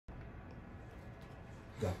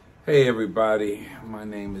Hey everybody, my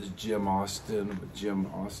name is Jim Austin with Jim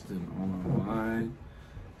Austin Online,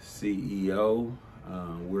 CEO.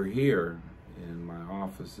 We're here in my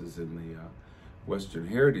offices in the Western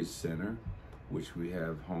Heritage Center, which we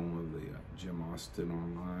have home of the Jim Austin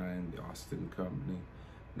Online, the Austin Company,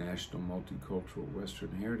 National Multicultural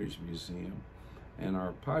Western Heritage Museum, and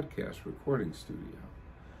our podcast recording studio.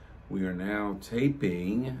 We are now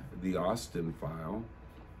taping the Austin File,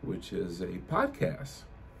 which is a podcast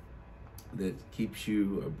that keeps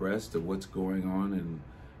you abreast of what's going on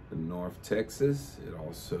in North Texas. It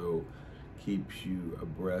also keeps you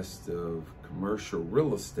abreast of commercial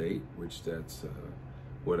real estate, which that's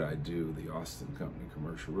what I do, the Austin Company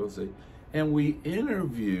Commercial Real Estate. And we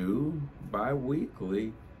interview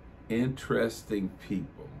bi-weekly interesting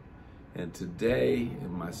people. And today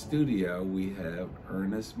in my studio, we have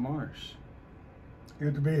Earnest Marsh.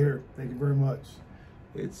 Good to be here. Thank you very much.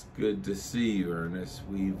 It's good to see you, Ernest.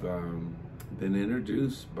 We've been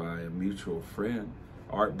introduced by a mutual friend,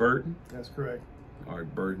 Art Burton. That's correct.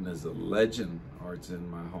 Art Burton is a legend. Art's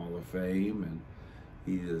in my Hall of Fame, and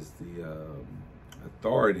he is the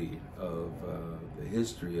authority of the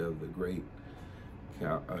history of the great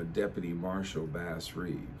Deputy Marshal Bass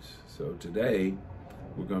Reeves. So today,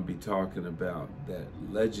 we're going to be talking about that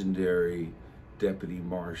legendary Deputy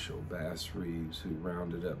Marshal Bass Reeves, who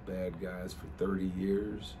rounded up bad guys for 30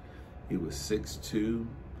 years. He was 6'2",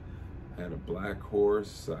 had a black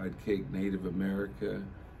horse, sidekick Native American,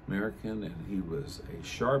 and he was a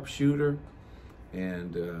sharpshooter,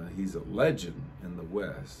 and he's a legend in the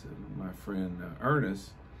West. And my friend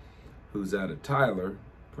Ernest, who's out of Tyler,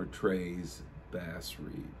 portrays Bass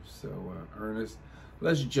Reeves. So Ernest,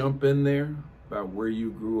 let's jump in there about where you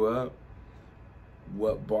grew up,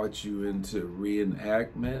 what brought you into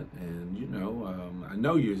reenactment, and I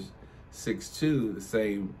know you're 6'2", the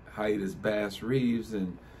same height as Bass Reeves,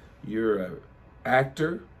 and you're an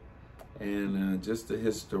actor and just a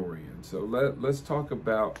historian. So let's talk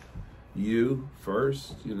about you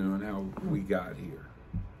first, and how we got here.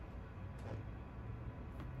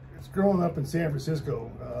 It's growing up in San Francisco.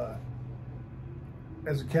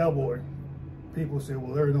 As a cowboy, people say,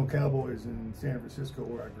 well, there are no cowboys in San Francisco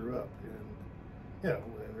where I grew up. And yeah,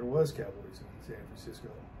 there was cowboys in San Francisco.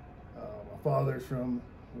 My father's from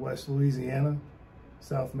West Louisiana,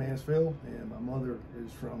 South Mansfield, and my mother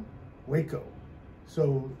is from Waco.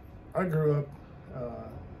 So I grew up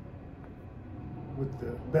with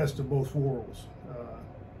the best of both worlds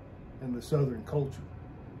in the Southern culture.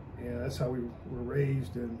 And that's how we were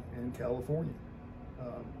raised in California.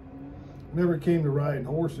 Never came to riding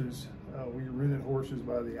horses. We rented horses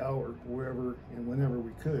by the hour, wherever and whenever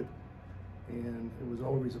we could. And it was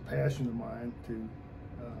always a passion of mine to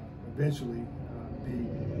eventually be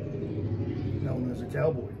known as a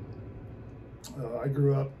cowboy. I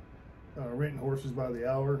grew up renting horses by the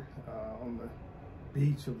hour on the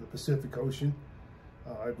beach of the Pacific Ocean.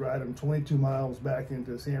 I'd ride them 22 miles back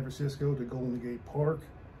into San Francisco to Golden Gate Park,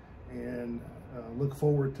 and look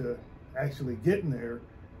forward to actually getting there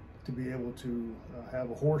to be able to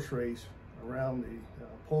have a horse race around the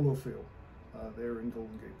polo field there in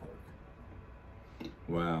Golden Gate Park.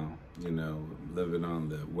 Wow, living on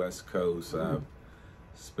the West Coast, I've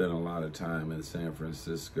spent a lot of time in San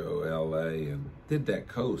Francisco, LA, and did that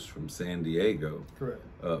coast from San Diego Correct.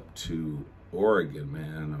 Up to Oregon,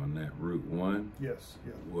 man, on that Route 1. Yes,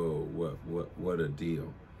 yeah. Whoa, what a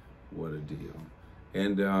deal. What a deal.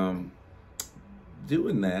 And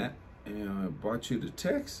doing that, brought you to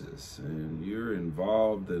Texas, and you're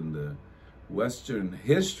involved in the Western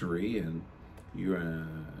history, and you're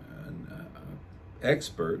an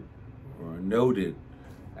expert or a noted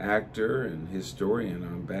actor and historian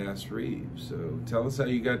on Bass Reeves. So tell us how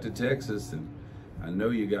you got to Texas, and I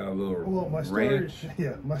know you got a little ranch.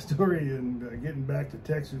 My story in getting back to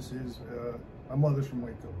Texas is my mother's from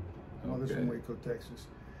Waco. My mother's from Waco, Texas.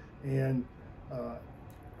 And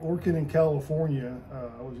working in California,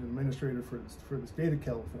 I was an administrator for the state of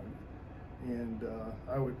California. And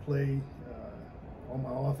I would play on my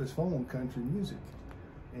office phone country music.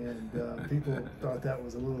 And people thought that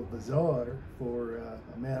was a little bizarre for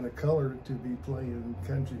a man of color to be playing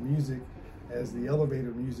country music as the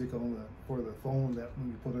elevator music for the phone that when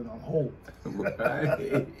you put it on hold.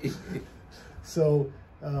 Right. So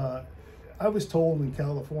I was told in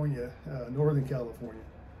California, Northern California,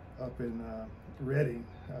 up in Redding,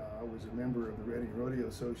 I was a member of the Redding Rodeo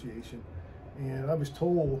Association, and I was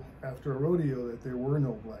told after a rodeo that there were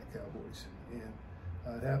no black cowboys. And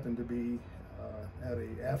it happened to be at a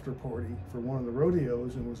after party for one of the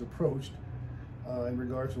rodeos, and was approached in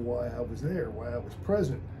regards to why I was there, why I was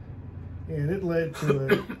present. And it led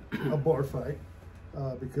to a bar fight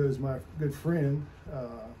because my good friend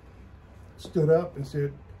stood up and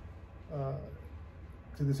said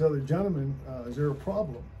to this other gentleman, is there a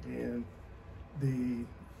problem? And the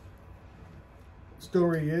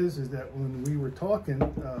story is that when we were talking,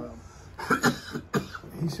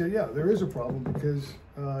 he said, yeah, there is a problem because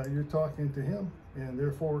you're talking to him, and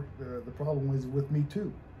therefore the problem is with me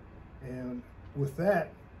too. And with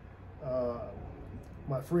that,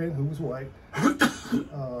 my friend, who was white,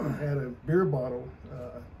 had a beer bottle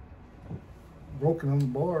broken on the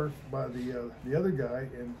bar by the other guy,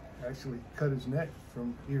 and actually cut his neck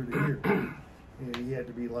from ear to ear, and he had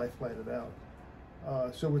to be life flighted out.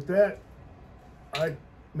 So with that, I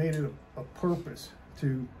made it a purpose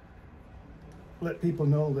to let people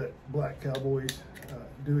know that black cowboys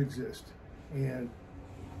do exist. And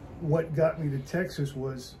what got me to Texas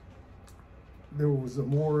was there was a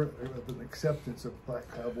more of an acceptance of black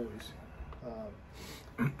cowboys,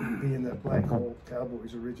 being that black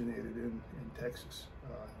cowboys originated in Texas,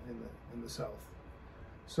 in the South.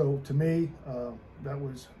 So to me, that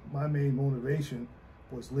was my main motivation,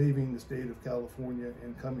 was leaving the state of California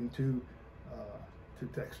and coming to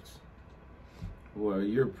Texas. Well,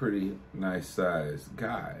 you're a pretty nice sized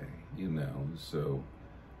guy, you know, so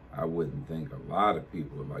I wouldn't think a lot of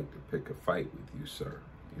people would like to pick a fight with you, sir.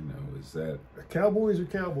 You know, is that... Cowboys are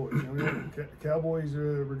cowboys. You know, cowboys,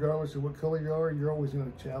 regardless of what color you are, you're always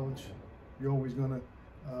going to challenge. You're always going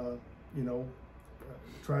to, you know,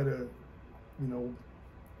 try to, you know,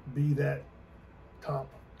 be that top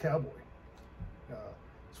cowboy.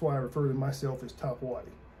 That's why I refer to myself as Top Waddy.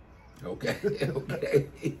 Okay, okay.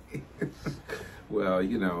 Well,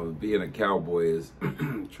 you know, being a cowboy is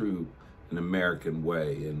true an American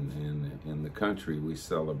way. In the country, we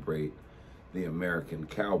celebrate the American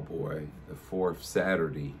cowboy the 4th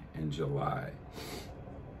Saturday in July.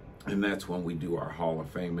 And that's when we do our Hall of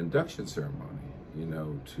Fame induction ceremony, you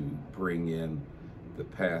know, to bring in the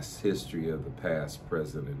past history of the past,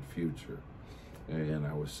 present, and future. And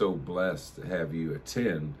I was so blessed to have you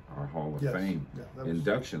attend our Hall of Fame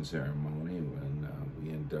induction ceremony when we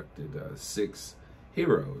inducted 6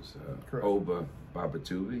 heroes, Oba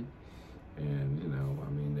Babatubi, and, you know, I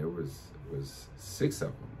mean, there was 6 of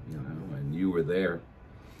them, you know, and you were there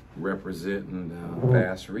representing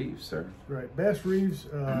Bass Reeves, sir. Right, Bass Reeves,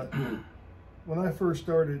 when I first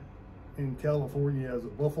started in California as a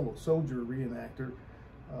Buffalo Soldier reenactor,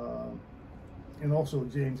 and also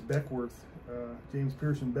James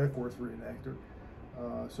Pearson Beckworth reenactor,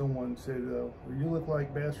 someone said, well, you look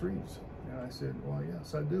like Bass Reeves. And I said, well,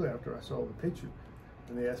 yes, I do, after I saw the picture.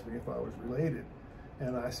 And they asked me if I was related.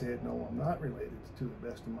 And I said, no, I'm not related, to the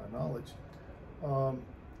best of my knowledge.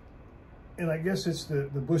 And I guess it's the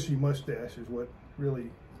bushy mustache is what really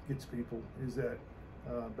gets people, is that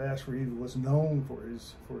Bass Reeves was known for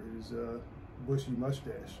his bushy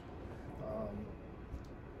mustache.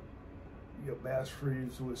 You know, Bass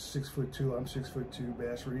Reeves was 6'2", I'm 6'2".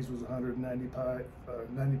 Bass Reeves was 190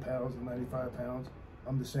 pounds and 95 pounds.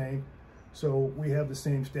 I'm the same. So we have the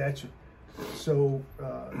same stature. So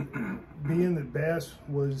being that Bass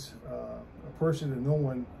was a person that no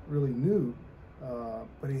one really knew,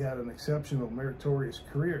 but he had an exceptional meritorious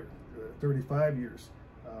career. 35 years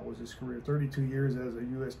was his career, 32 years as a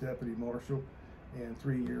U.S. Deputy Marshal and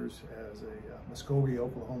 3 years as a Muskogee,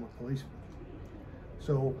 Oklahoma policeman.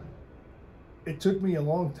 So it took me a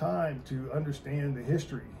long time to understand the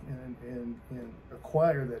history and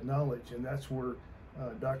acquire that knowledge, and that's where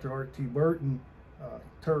Dr. Art T. Burton,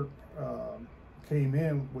 Turk, came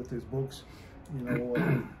in with his books, you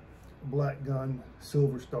know, Black Gun,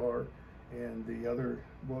 Silver Star, and the other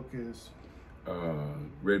book is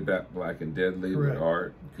Red, Black, and Deadly. Correct. With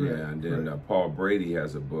Art. Correct. Yeah, and then Paul Brady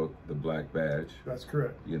has a book, The Black Badge. That's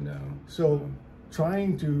correct. You know. So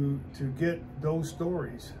trying to get those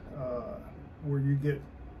stories where you get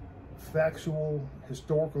factual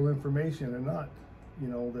historical information and not, you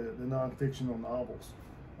know, the non-fictional novels,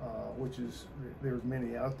 which is, there's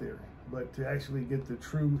many out there, but to actually get the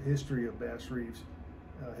true history of Bass Reeves,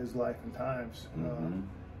 his life and times. And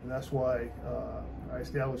that's why I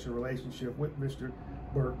established a relationship with Mr.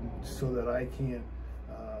 Burton, so that I can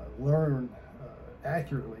learn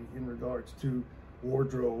accurately in regards to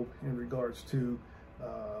wardrobe, in regards to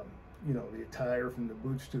you know, the attire from the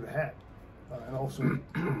boots to the hat, and also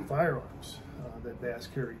firearms that Bass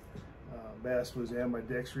carried. Bass was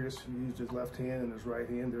ambidextrous. He used his left hand and his right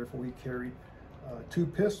hand, therefore he carried 2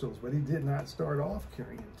 pistols, but he did not start off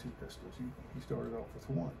carrying 2 pistols. He started off with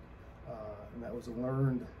 1. And that was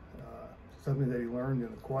something that he learned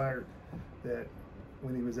and acquired, that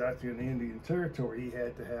when he was out there in the Indian Territory, he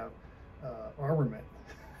had to have armament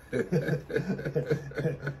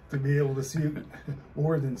to be able to shoot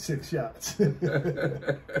more than 6 shots.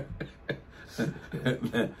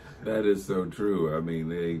 That is so true. I mean,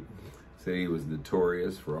 they say he was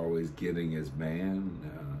notorious for always getting his man,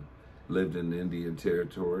 lived in the Indian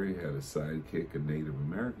Territory, had a sidekick, a Native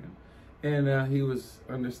American, and he was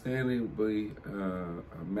understandably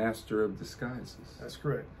a master of disguises. That's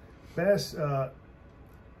correct. Bass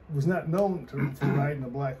was not known for riding a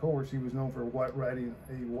black horse. He was known for riding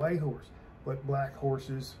a white horse, but black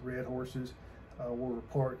horses, red horses, were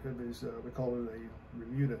part of his, we call it a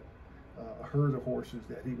remuda, a herd of horses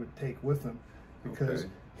that he would take with him, because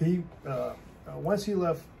he, once he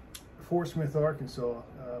left Fort Smith, Arkansas,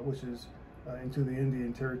 which is into the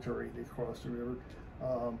Indian Territory, they crossed the river.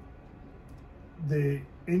 The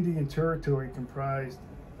Indian Territory comprised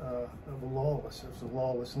of a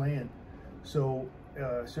lawless land. So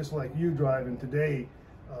it's just like you driving today,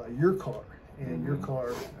 your car, and your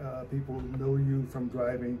car, people know you from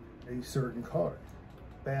driving a certain car.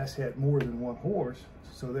 Bass had more than one horse,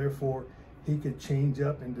 so therefore he could change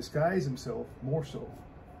up and disguise himself more so.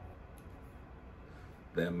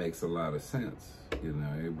 That makes a lot of sense. You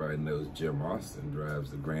know, everybody knows Jim Austin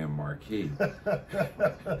drives the Grand Marquis.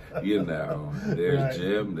 You know, there's right.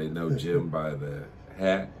 Jim. They know Jim by the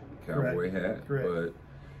hat, cowboy hat. Correct. But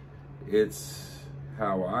it's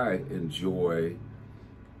how I enjoy,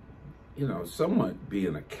 you know, somewhat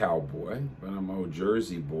being a cowboy, but I'm an old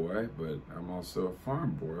Jersey boy, but I'm also a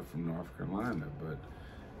farm boy from North Carolina. But,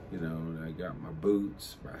 you know, I got my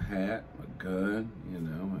boots, my hat, my gun, you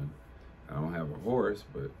know, and I don't have a horse,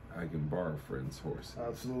 but I can borrow friends' horses.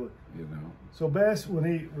 Absolutely. You know. So Bass, when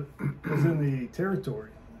he was in the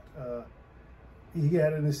territory, he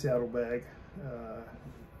had in his saddlebag,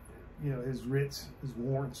 you know, his writs, his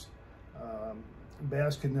warrants.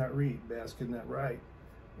 Bass could not read. Bass could not write,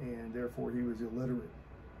 and therefore he was illiterate.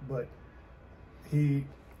 But when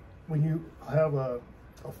you have a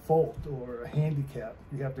fault or a handicap,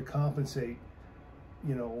 you have to compensate,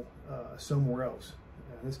 you know, somewhere else.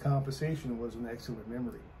 His compensation was an excellent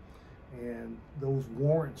memory, and those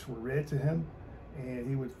warrants were read to him, and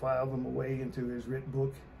he would file them away into his writ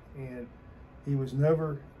book, and he was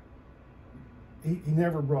never, he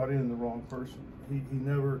never brought in the wrong person. He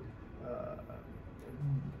never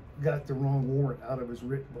got the wrong warrant out of his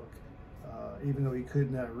writ book. Even though he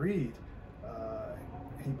could not read,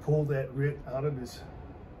 he pulled that writ out of his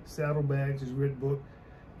saddlebags, his writ book,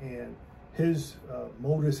 and his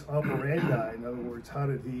modus operandi, in other words, how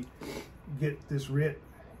did he get this writ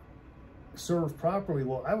served properly?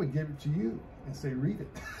 Well, I would give it to you and say, read it.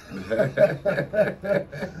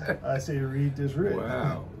 I say, read this writ.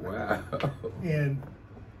 Wow, wow. And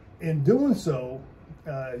in doing so,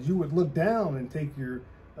 you would look down and take your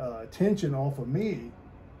attention off of me.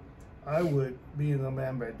 I would, being a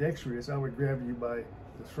man ambidextrous, I would grab you by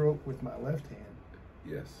the throat with my left hand.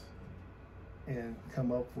 Yes. And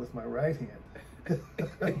come up with my right hand.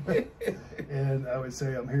 And I would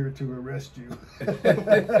say, I'm here to arrest you.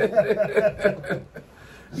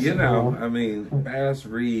 You know, I mean, Bass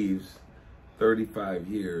Reeves, 35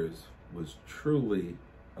 years, was truly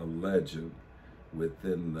a legend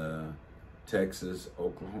within the Texas,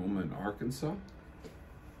 Oklahoma, and Arkansas.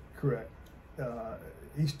 Correct.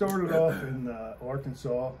 He started off in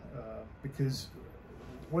Arkansas because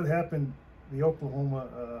what happened, the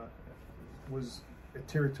Oklahoma was a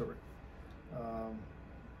territory.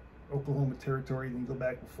 Oklahoma Territory, you can go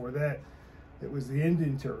back before that, it was the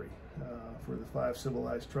Indian Territory for the 5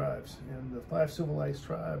 civilized tribes. And the 5 civilized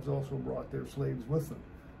tribes also brought their slaves with them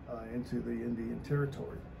into the Indian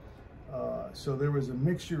Territory. So there was a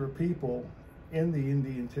mixture of people in the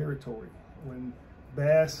Indian Territory. When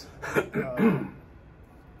Bass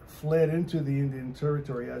fled into the Indian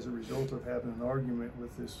Territory as a result of having an argument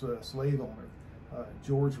with this slave owner,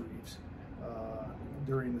 George Reeves,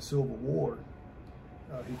 during the Civil War,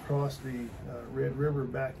 he crossed the Red River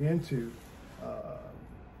back into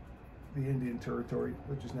the Indian Territory,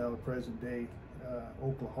 which is now the present day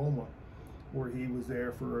Oklahoma, where he was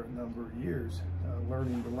there for a number of years,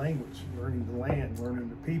 learning the language, learning the land, learning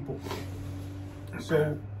the people.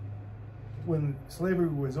 So when slavery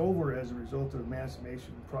was over as a result of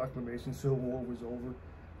Emancipation Proclamation, Civil War was over,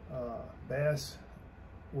 Bass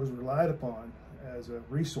was relied upon as a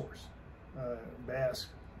resource. Bass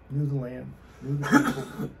knew the land, knew the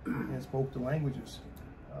people, and spoke the languages.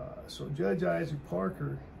 So Judge Isaac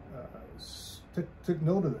Parker took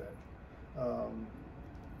note of that.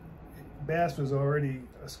 Bass was already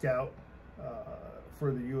a scout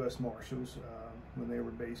for the U.S. Marshals when they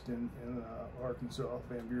were based in Arkansas,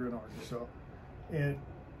 Van Buren, Arkansas. And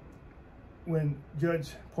when Judge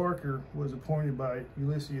Parker was appointed by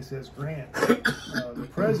Ulysses S. Grant, the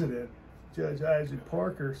president, Judge Isaac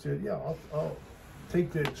Parker, said, yeah, I'll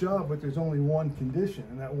take that job, but there's only one condition,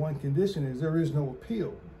 and that one condition is there is no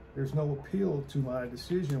appeal. There's no appeal to my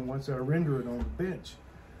decision once I render it on the bench.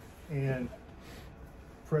 And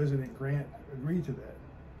President Grant agreed to that.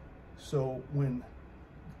 So when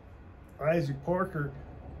Isaac Parker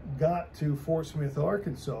got to Fort Smith,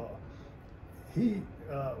 Arkansas, he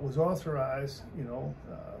was authorized,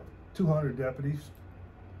 200 deputies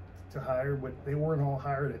to hire, but they weren't all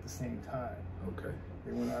hired at the same time. Okay.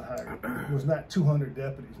 They were not hired. It was not 200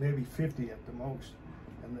 deputies, maybe 50 at the most,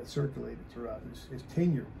 and that circulated throughout his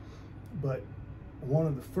tenure. But one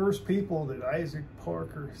of the first people that Isaac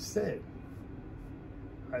Parker said,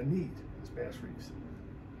 I need, is Bass Reeves.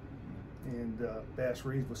 And Bass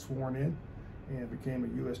Reeves was sworn in and became a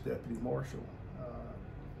U.S. Deputy Marshal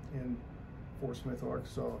in Fort Smith,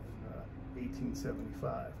 Arkansas in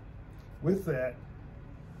 1875. With that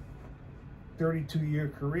 32-year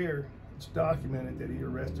career, it's documented that he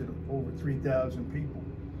arrested over 3,000 people.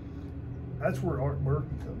 That's where Art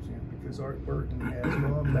Burton comes in, because Art Burton has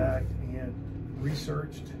gone back and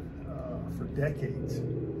researched for decades,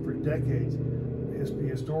 the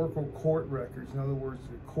historical court records. In other words,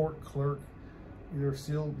 the court clerk either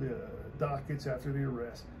sealed the dockets after the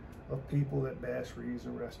arrest of people that Bass Reeves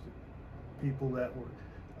arrested, people that were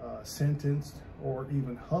sentenced or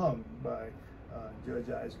even hung by Judge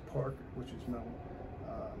Isaac Parker, which is known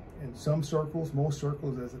in some circles, most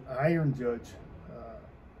circles, as an Iron Judge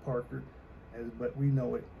Parker, but we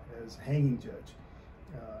know it as Hanging Judge.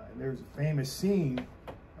 And there's a famous scene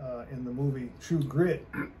in the movie True Grit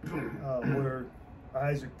where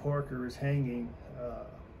Isaac Parker is hanging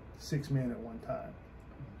 6 men at one time.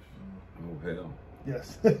 Oh hell!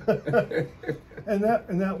 Yes, and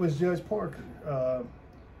that was Judge Parker.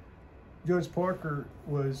 Judge Parker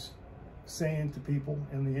was saying to people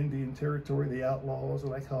in the Indian Territory, the outlaws,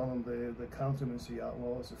 and I call them the countenancy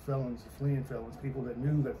outlaws, the felons, the fleeing felons, people that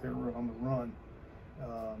knew that they were on the run.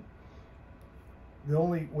 The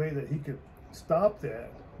only way that he could stop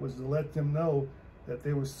that was to let them know that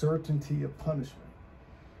there was certainty of punishment.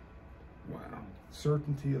 Wow.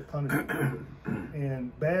 Certainty of punishment.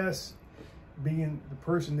 And Bass, being the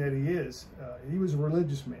person that he is, he was a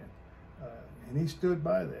religious man, and he stood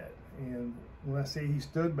by that. And when I say he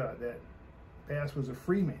stood by that, Bass was a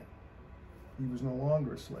free man. He was no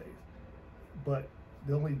longer a slave. But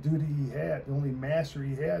the only duty he had, the only master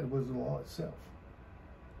he had, was the law itself.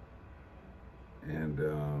 And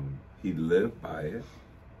he lived by it.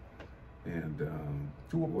 And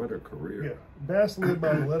what a career. Yeah, Bass lived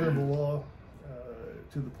by the letter of the law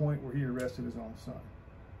to the point where he arrested his own son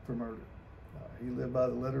for murder. He lived by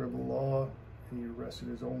the letter of the law, and he arrested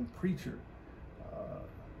his own preacher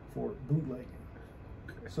for bootlegging.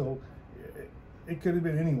 Okay. So it could have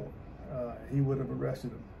been anyone. He would have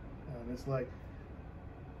arrested him. And it's like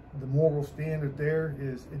the moral standard there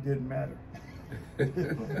is it didn't matter. It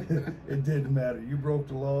didn't matter. You broke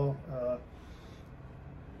the law.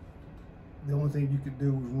 The only thing you could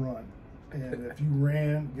do was run. And if you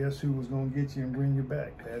ran, guess who was going to get you and bring you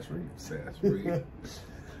back? Bass Reeves. Bass Reeves.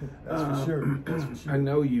 That's for sure. That's for sure. I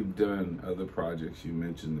know you've done other projects. You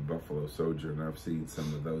mentioned the Buffalo Soldier, and I've seen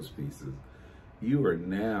some of those pieces. You are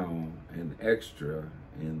now an extra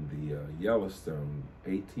in the Yellowstone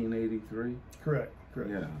 1883? Correct.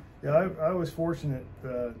 Yeah. Yeah, I was fortunate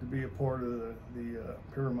to be a part of the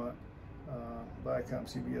Paramount, Viacom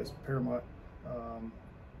CBS Paramount.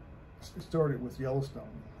 Started with Yellowstone,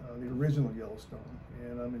 the original Yellowstone,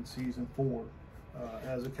 and I'm in season 4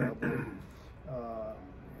 as a cowboy,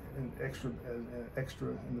 an extra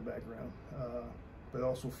in the background, but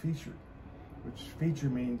also featured, which feature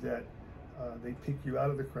means that they pick you out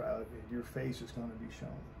of the crowd and your face is going to be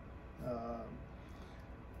shown.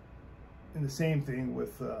 And the same thing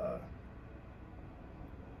with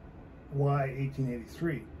Why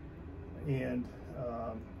 1883, and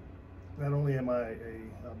not only am I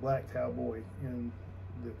a black cowboy in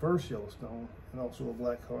the first Yellowstone, and also a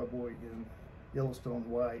black cowboy in Yellowstone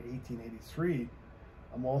Why 1883,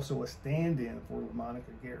 I'm also a stand-in for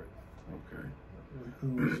LaMonica Garrett, okay,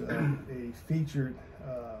 who's a featured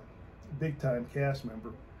big-time cast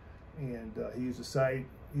member, and he's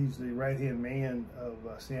the right-hand man of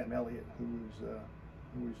Sam Elliott,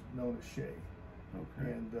 who's known as Shay,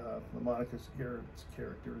 okay. And LaMonica Garrett's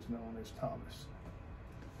character is known as Thomas.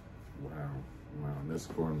 Wow, and this is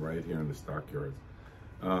going right here in the stockyards.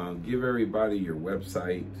 Give everybody your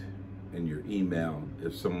website and your email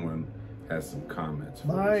if someone has some comments.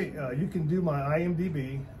 You can do my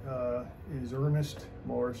IMDb is Earnest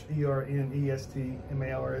Marsh, ERNEST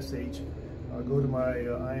MARSH, go to my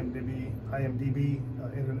IMDb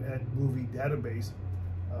Internet Movie Database,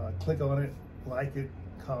 click on it, like it,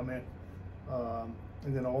 comment,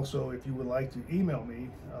 and then also if you would like to email me,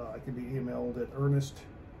 I can be emailed at Earnest,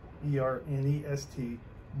 E-R-N-E-S-T,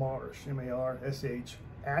 Marsh, M-A-R-S-H,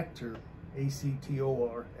 actor,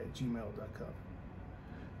 A-C-T-O-R, @gmail.com.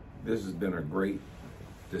 This has been a great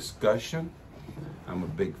discussion. I'm a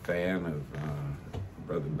big fan of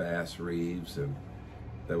Brother Bass Reeves, and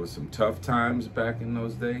there was some tough times back in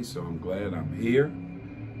those days, so I'm glad I'm here,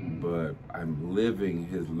 but I'm living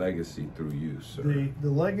his legacy through you, sir.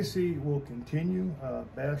 The legacy will continue.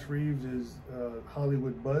 Bass Reeves is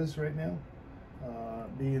Hollywood buzz right now,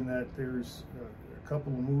 being that there's a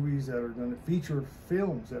couple of movies that are going to feature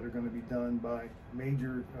films that are going to be done by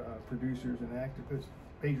major producers and actors,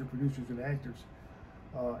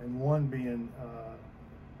 and one being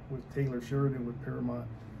with Taylor Sheridan with Paramount,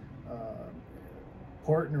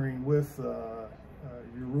 partnering with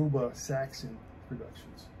Yoruba Saxon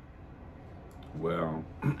Productions. Well,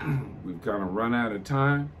 we've kind of run out of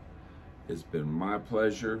time. It's been my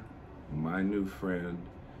pleasure, my new friend,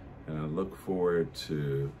 and I look forward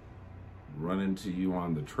to running to you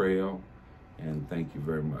on the trail, and thank you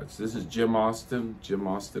very much. This is Jim Austin, Jim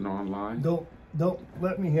Austin Online. Don't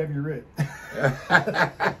let me have your writ.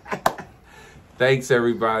 Thanks,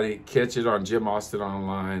 everybody. Catch it on Jim Austin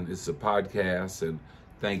Online. It's a podcast, and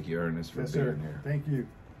thank you, Ernest, for being here. Thank you.